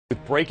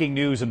With breaking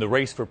news in the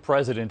race for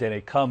president, and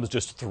it comes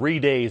just 3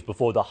 days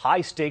before the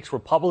high-stakes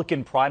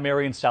Republican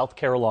primary in South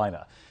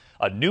Carolina.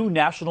 A new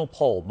national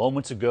poll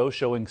moments ago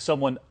showing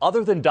someone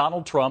other than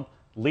Donald Trump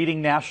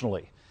leading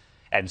nationally.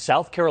 And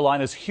South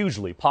Carolina's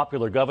hugely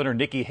popular Governor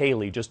Nikki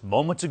Haley just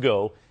moments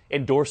ago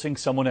endorsing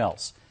someone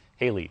else.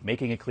 Haley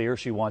making it clear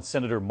she wants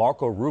Senator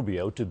Marco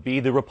Rubio to be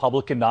the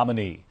Republican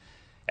nominee.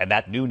 And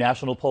that new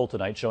national poll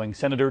tonight showing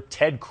Senator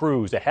Ted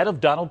Cruz ahead of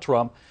Donald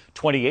Trump,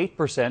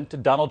 28% to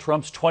Donald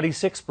Trump's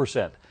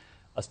 26%.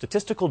 A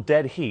statistical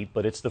dead heat,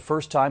 but it's the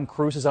first time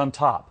Cruz is on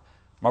top.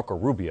 Marco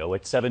Rubio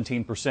at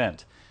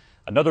 17%.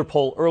 Another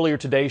poll earlier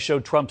today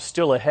showed Trump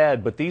still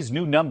ahead, but these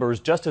new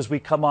numbers, just as we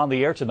come on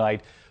the air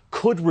tonight,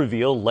 could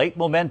reveal late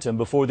momentum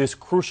before this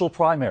crucial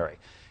primary.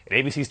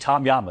 And ABC's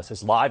Tom Yamas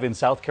is live in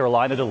South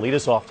Carolina to lead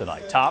us off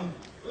tonight. Tom?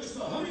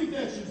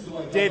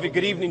 David,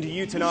 good evening to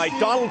you tonight.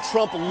 Donald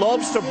Trump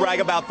loves to brag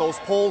about those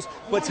polls,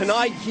 but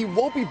tonight he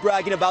won't be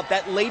bragging about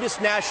that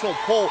latest national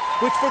poll,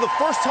 which for the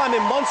first time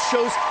in months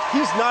shows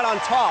he's not on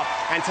top.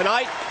 And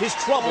tonight, his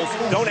troubles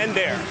don't end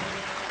there.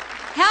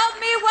 Help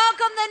me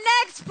welcome the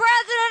next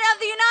president of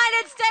the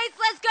United States.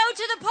 Let's go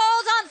to the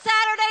polls on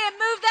Saturday and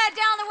move that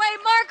down the way,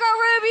 Marco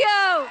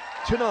Rubio.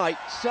 Tonight,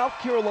 South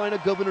Carolina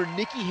Governor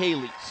Nikki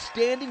Haley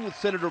standing with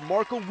Senator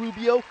Marco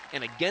Rubio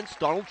and against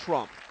Donald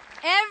Trump.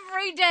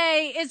 Every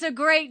day is a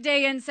great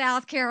day in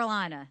South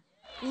Carolina.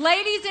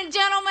 Ladies and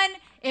gentlemen,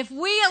 if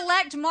we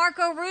elect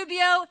Marco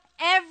Rubio,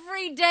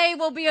 every day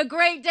will be a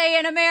great day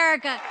in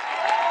America.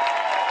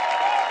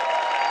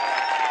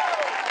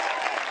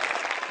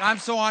 I'm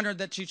so honored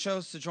that she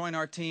chose to join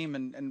our team,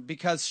 and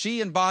because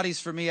she embodies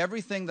for me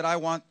everything that I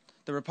want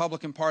the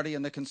Republican Party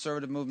and the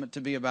conservative movement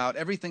to be about,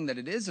 everything that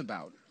it is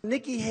about.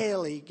 Nikki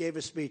Haley gave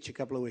a speech a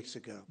couple of weeks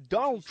ago.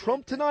 Donald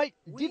Trump tonight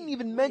didn't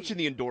even mention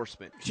the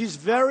endorsement. She's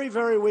very,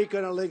 very weak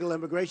on illegal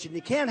immigration.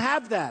 You can't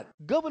have that.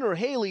 Governor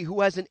Haley,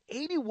 who has an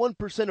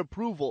 81%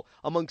 approval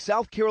among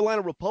South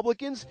Carolina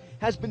Republicans,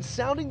 has been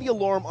sounding the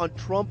alarm on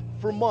Trump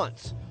for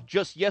months.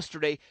 Just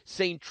yesterday,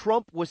 saying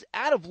Trump was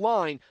out of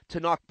line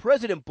to knock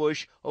President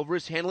Bush over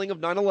his handling of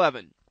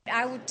 9/11.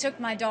 I took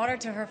my daughter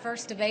to her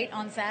first debate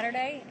on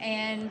Saturday,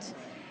 and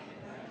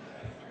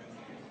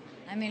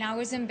I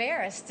was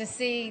embarrassed to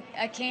see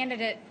a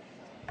candidate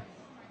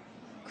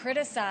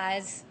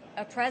criticize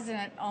a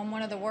president on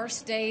one of the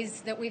worst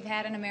days that we've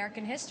had in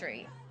American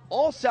history.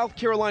 All South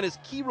Carolina's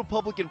key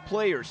Republican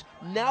players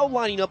now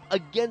lining up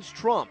against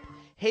Trump.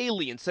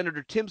 Haley and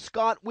Senator Tim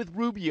Scott with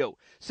Rubio,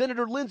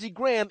 Senator Lindsey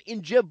Graham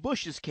in Jeb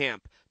Bush's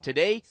camp.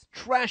 Today,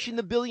 trashing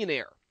the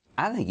billionaire.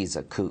 I think he's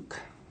a kook.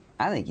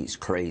 I think he's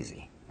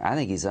crazy. I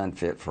think he's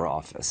unfit for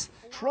office.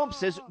 Trump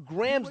says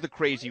Graham's the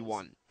crazy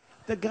one.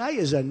 The guy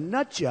is a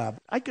nut job.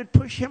 I could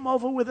push him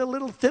over with a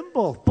little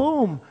thimble.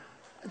 Boom.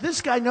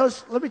 This guy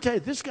knows, let me tell you,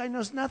 this guy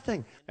knows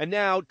nothing. And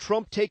now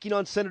Trump taking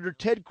on Senator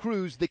Ted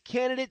Cruz, the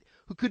candidate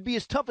who could be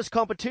his toughest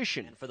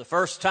competition. And for the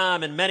first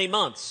time in many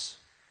months,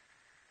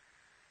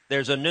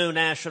 there's a new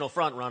national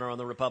frontrunner on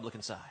the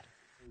Republican side.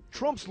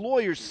 Trump's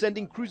lawyers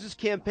sending Cruz's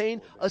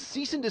campaign a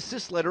cease and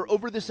desist letter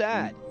over this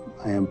ad.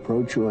 I am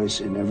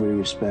pro-choice in every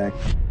respect.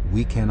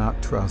 We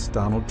cannot trust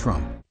Donald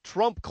Trump.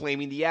 Trump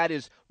claiming the ad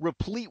is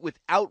replete with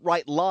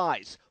outright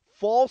lies,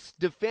 false,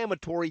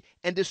 defamatory,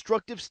 and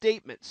destructive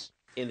statements.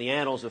 In the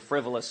annals of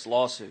frivolous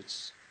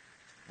lawsuits,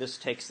 this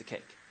takes the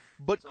cake.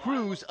 But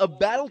Cruz, a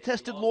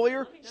battle-tested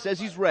lawyer, says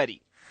he's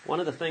ready. One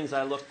of the things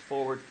I looked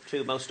forward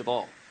to most of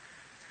all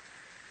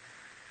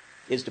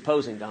is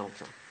deposing Donald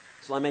Trump.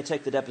 So I may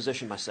take the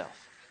deposition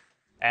myself.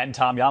 And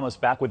Tom Yamas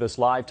back with us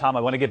live. Tom,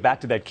 I want to get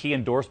back to that key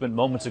endorsement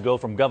moments ago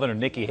from Governor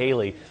Nikki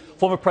Haley.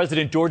 Former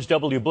President George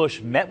W.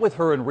 Bush met with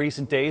her in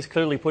recent days,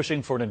 clearly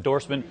pushing for an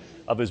endorsement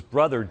of his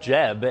brother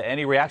Jeb.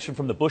 Any reaction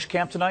from the Bush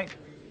camp tonight?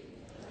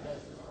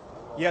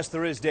 Yes,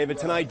 there is, David.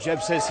 Tonight,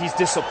 Jeb says he's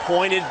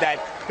disappointed that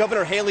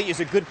Governor Haley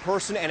is a good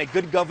person and a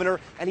good governor,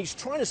 and he's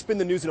trying to spin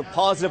the news in a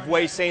positive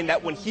way, saying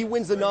that when he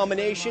wins the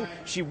nomination,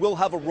 she will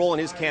have a role in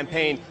his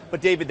campaign.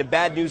 But, David, the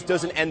bad news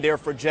doesn't end there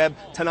for Jeb.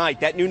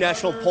 Tonight, that new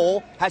national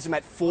poll has him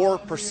at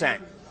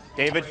 4%.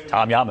 David?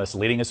 Tom Yamas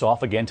leading us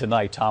off again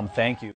tonight. Tom, thank you.